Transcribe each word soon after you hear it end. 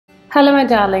Hello my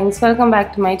darlings, welcome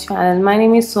back to my channel. My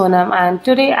name is Sonam and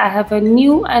today I have a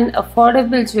new and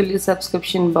affordable jewelry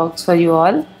subscription box for you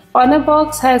all. Orna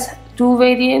Box has two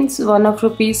variants, one of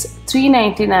rupees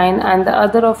 399 and the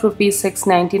other of rupees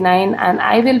 699, and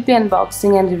I will be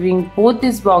unboxing and reviewing both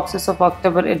these boxes of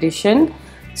October edition.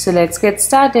 So let's get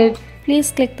started.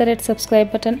 Please click the red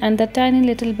subscribe button and the tiny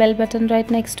little bell button right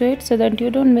next to it so that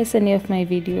you don't miss any of my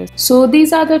videos. So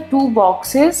these are the two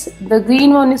boxes. The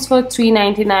green one is for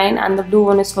 399 and the blue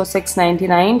one is for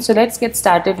 699. So let's get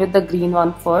started with the green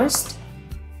one first.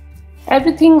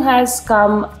 Everything has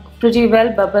come pretty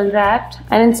well bubble wrapped,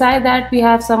 and inside that we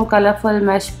have some colorful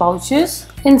mesh pouches.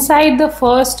 Inside the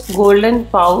first golden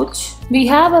pouch we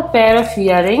have a pair of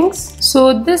earrings.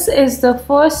 So this is the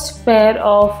first pair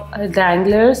of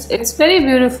danglers. It's very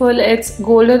beautiful. It's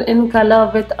golden in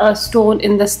color with a stone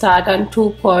in the start and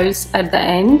two pearls at the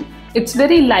end. It's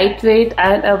very lightweight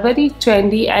and a very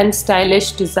trendy and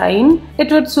stylish design.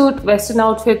 It would suit western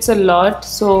outfits a lot,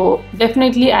 so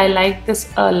definitely I like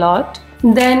this a lot.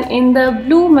 Then in the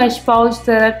blue mesh pouch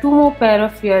there are two more pair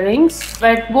of earrings,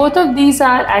 but both of these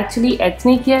are actually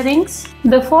ethnic earrings.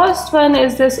 The first one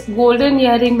is this golden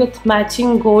earring with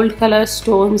matching gold color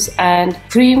stones and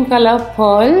cream color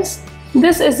pearls.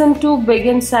 This isn't too big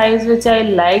in size, which I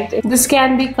liked. This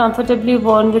can be comfortably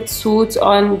worn with suits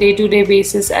on day-to-day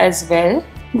basis as well.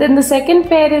 Then the second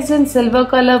pair is in silver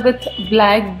color with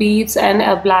black beads and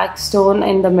a black stone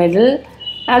in the middle.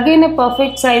 Again, a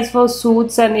perfect size for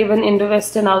suits and even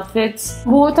Indo-Western outfits.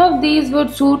 Both of these would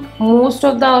suit most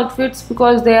of the outfits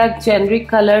because they are generic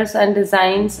colors and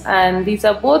designs, and these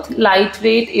are both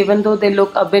lightweight even though they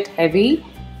look a bit heavy.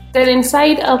 Then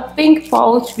inside a pink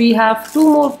pouch we have two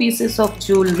more pieces of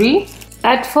jewelry.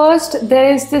 At first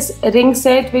there is this ring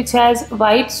set which has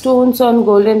white stones on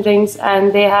golden rings,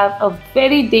 and they have a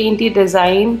very dainty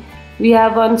design. We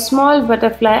have one small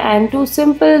butterfly and two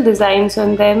simple designs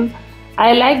on them.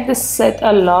 I like this set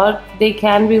a lot. They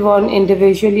can be worn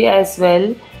individually as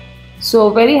well.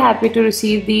 So very happy to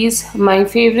receive these. My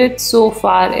favorite so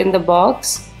far in the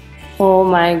box. Oh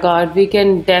my god, we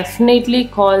can definitely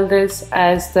call this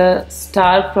as the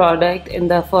star product in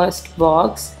the first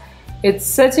box. It's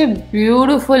such a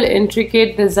beautiful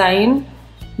intricate design.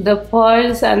 The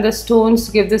pearls and the stones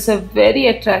give this a very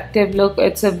attractive look.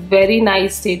 It's a very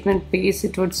nice statement piece.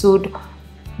 It would suit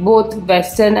both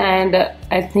western and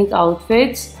ethnic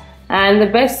outfits, and the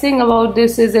best thing about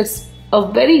this is it's a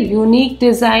very unique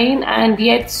design and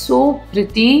yet so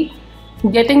pretty.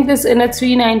 Getting this in a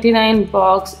 399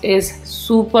 box is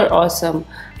super awesome.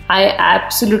 I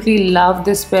absolutely love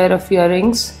this pair of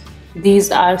earrings. These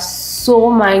are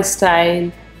so my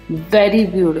style, very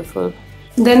beautiful.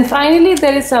 Then finally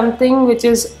there is something which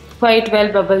is quite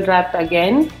well bubble wrapped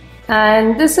again.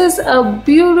 And this is a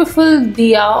beautiful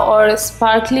diya or a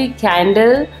sparkly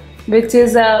candle, which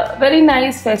is a very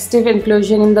nice festive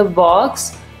inclusion in the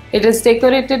box. It is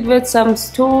decorated with some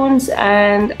stones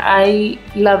and I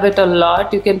love it a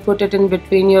lot. You can put it in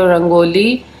between your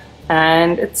rangoli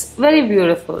and it's very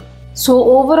beautiful. So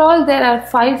overall there are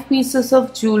 5 pieces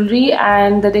of jewelry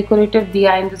and the decorative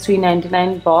diya in the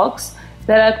 399 box.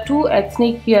 There are 2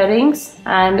 ethnic earrings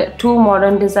and 2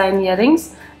 modern design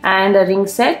earrings and a ring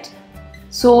set.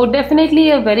 So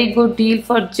definitely a very good deal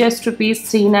for just rupees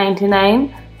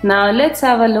 399. Now let's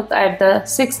have a look at the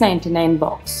 699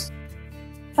 box.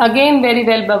 Again very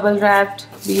well bubble wrapped.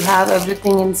 We have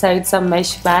everything inside some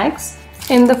mesh bags.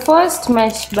 In the first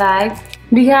mesh bag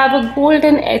we have a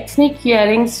golden ethnic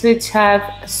earrings which have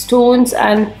stones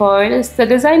and pearls. The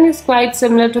design is quite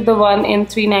similar to the one in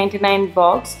 399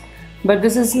 box, but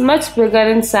this is much bigger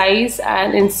in size,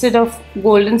 and instead of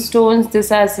golden stones this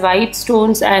has white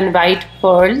stones and white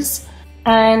pearls,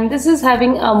 and this is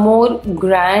having a more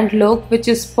grand look which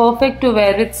is perfect to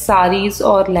wear with saris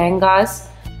or lehengas.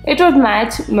 It would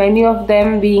match many of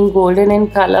them being golden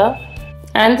in color,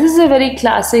 and this is a very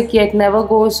classic yet never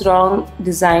goes wrong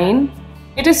design.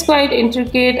 It is quite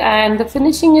intricate and the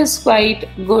finishing is quite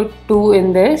good too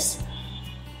in this.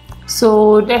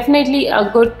 So definitely a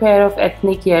good pair of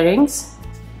ethnic earrings.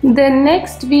 Then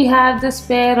next we have this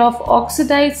pair of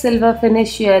oxidized silver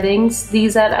finish earrings.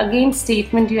 These are again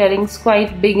statement earrings,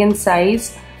 quite big in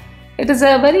size. It is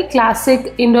a very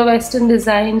classic Indo-Western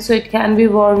design, so it can be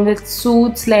worn with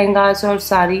suits, lehengas or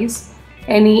saris,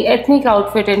 any ethnic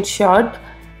outfit in short.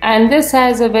 And this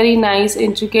has a very nice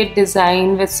intricate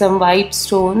design with some white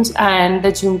stones and the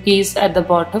jhumkis at the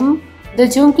bottom. The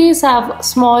jhumkis have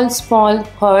small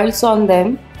pearls on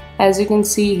them, as you can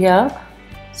see here.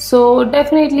 So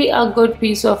definitely a good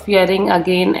piece of earring,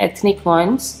 again ethnic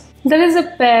ones. There is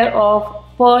a pair of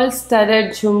pearl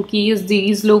studded jhumkis.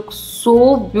 These look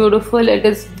so beautiful. It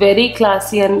is very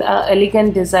classy and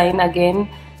elegant design again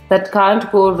that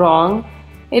can't go wrong.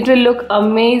 It will look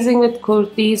amazing with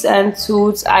kurtis and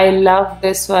suits. I love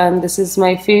this one. This is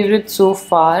my favorite so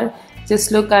far.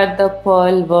 Just look at the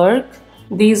pearl work.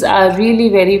 These are really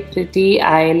very pretty.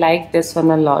 I like this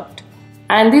one a lot.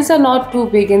 And these are not too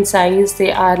big in size.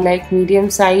 They are like medium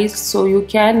sized, so you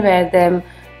can wear them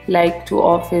like to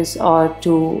office or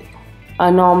to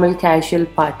a normal casual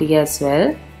party as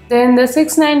well. Then the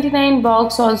 $6.99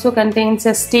 box also contains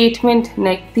a statement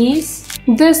neck piece.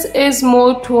 This is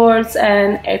more towards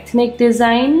an ethnic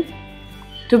design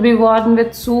to be worn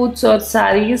with suits or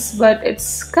saris, but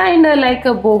it's kinda like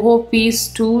a boho piece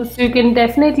too, so you can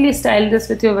definitely style this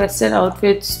with your western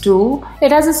outfits too.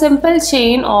 It has a simple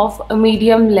chain of a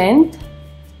medium length,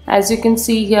 as you can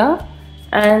see here,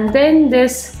 and then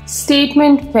this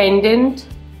statement pendant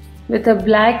with a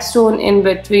black stone in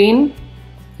between.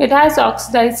 It has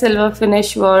oxidized silver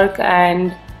finish work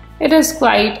and it is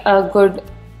quite a good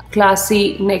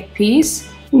classy neck piece.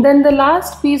 Then the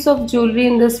last piece of jewelry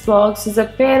in this box is a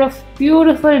pair of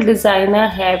beautiful designer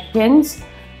hairpins.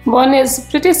 One is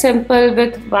pretty simple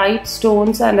with white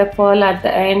stones and a pearl at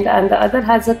the end, and the other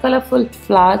has a colorful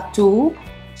flower too.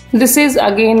 This is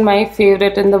again my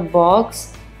favorite in the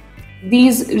box.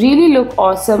 These really look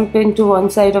awesome pinned to one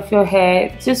side of your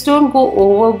hair. Just don't go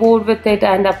overboard with it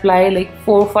and apply like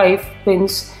 4 or 5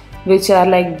 pins which are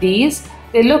like these.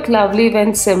 They look lovely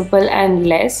when simple and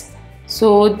less.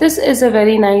 So this is a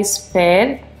very nice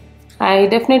pair. I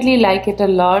definitely like it a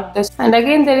lot. And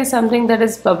again there is something that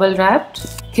is bubble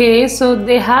wrapped. Okay, so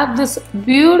they have this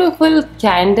beautiful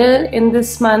candle in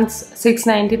this month's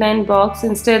 $6.99 box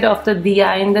instead of the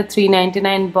diya in the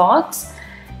 $3.99 box.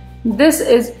 This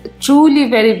is truly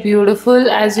very beautiful.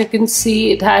 As you can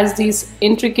see, it has these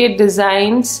intricate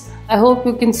designs. I hope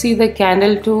you can see the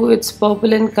candle too. It's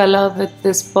purple in color with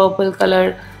this purple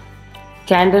color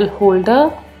candle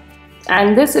holder.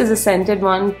 And this is a scented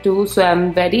one too, so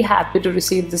I'm very happy to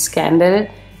receive this candle.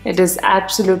 It is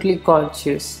absolutely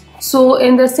gorgeous. So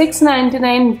in the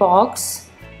 $6.99 box,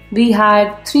 we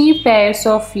had 3 pairs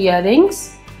of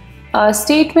earrings, a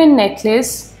statement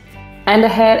necklace, and a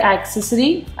hair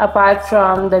accessory apart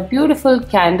from the beautiful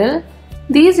candle.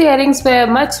 These earrings were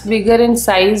much bigger in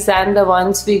size than the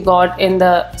ones we got in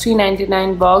the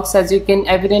 $3.99 box, as you can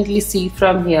evidently see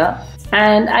from here.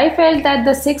 And I felt that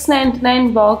the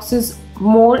 $6.99 box is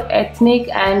more ethnic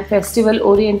and festival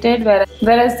oriented,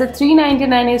 whereas the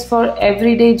 $3.99 is for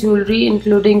everyday jewelry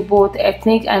including both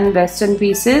ethnic and western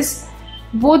pieces.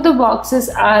 Both the boxes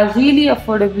are really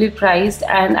affordably priced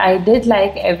and I did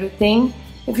like everything.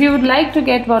 If you would like to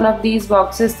get one of these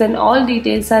boxes, then all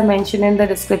details are mentioned in the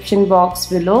description box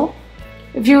below.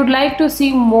 If you would like to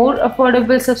see more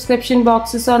affordable subscription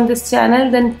boxes on this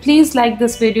channel, then please like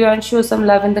this video and show some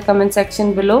love in the comment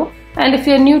section below. And if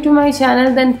you are new to my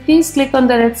channel, then please click on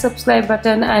the red subscribe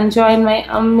button and join my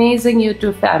amazing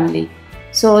YouTube family.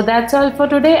 So that's all for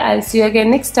today. I'll see you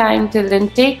again next time. Till then,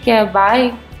 take care.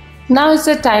 Bye. Now is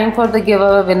the time for the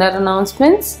giveaway winner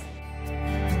announcements.